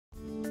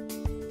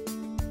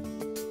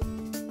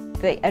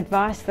the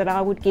advice that I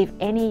would give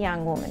any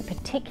young woman,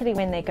 particularly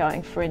when they're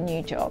going for a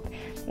new job,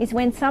 is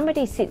when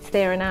somebody sits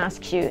there and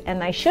asks you, and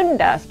they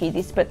shouldn't ask you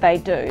this, but they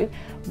do,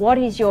 what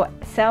is your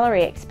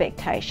salary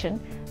expectation?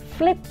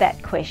 Flip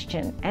that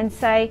question and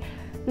say,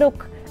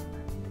 look,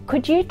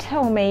 could you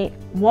tell me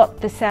what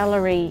the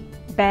salary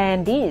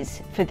band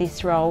is for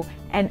this role,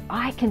 and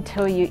I can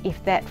tell you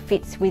if that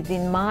fits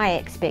within my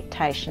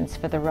expectations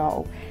for the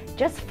role.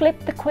 Just flip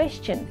the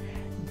question.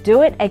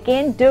 Do it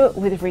again, do it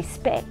with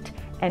respect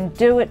and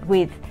do it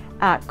with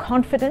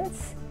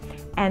confidence,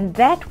 and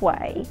that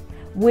way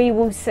we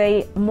will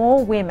see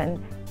more women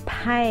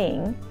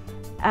being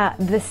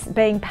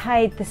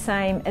paid the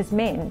same as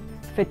men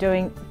for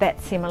doing that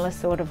similar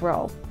sort of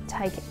role.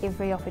 Take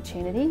every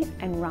opportunity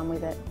and run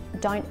with it.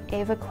 Don't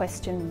ever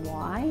question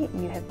why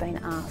you have been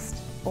asked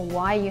or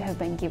why you have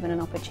been given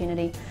an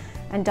opportunity,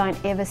 and don't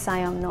ever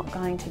say I'm not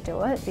going to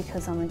do it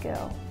because I'm a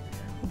girl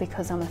or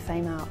because I'm a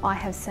female. I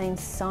have seen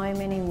so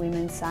many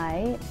women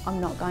say I'm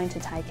not going to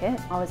take it,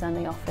 I was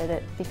only offered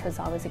it because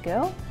I was a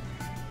girl.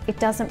 It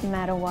doesn't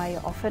matter why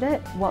you're offered it.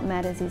 What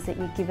matters is that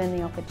you're given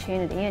the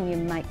opportunity and you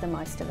make the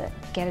most of it.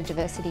 Get a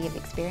diversity of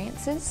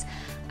experiences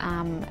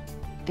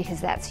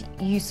because that's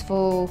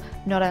useful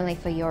not only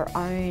for your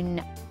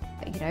own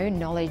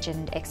knowledge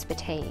and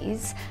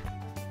expertise,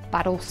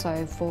 but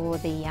also for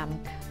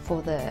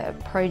the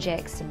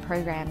projects and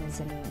programs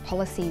and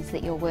policies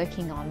that you're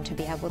working on, to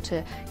be able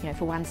to,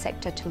 for one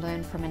sector to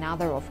learn from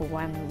another, or for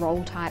one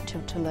role type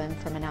to learn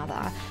from another.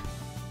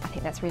 I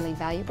think that's really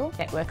valuable.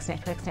 Networks.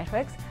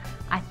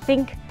 I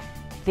think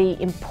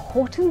the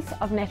importance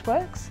of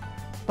networks,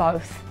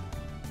 both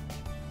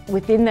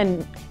within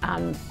the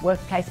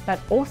workplace but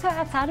also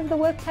outside of the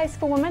workplace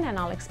for women, and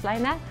I'll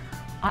explain that,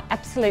 are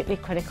absolutely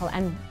critical,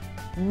 and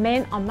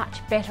men are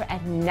much better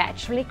at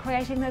naturally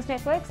creating those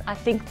networks. I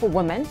think for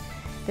women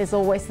there's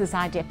always this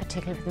idea,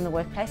 particularly within the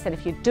workplace, that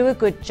if you do a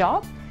good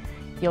job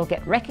you'll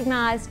get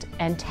recognised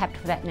and tapped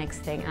for that next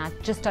thing, and I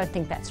just don't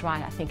think that's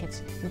right. I think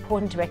it's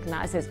important to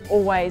recognise there's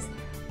always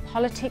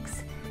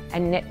politics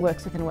and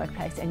networks within a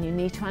workplace, and you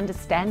need to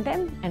understand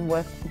them and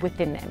work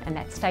within them, and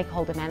that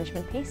stakeholder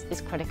management piece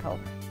is critical.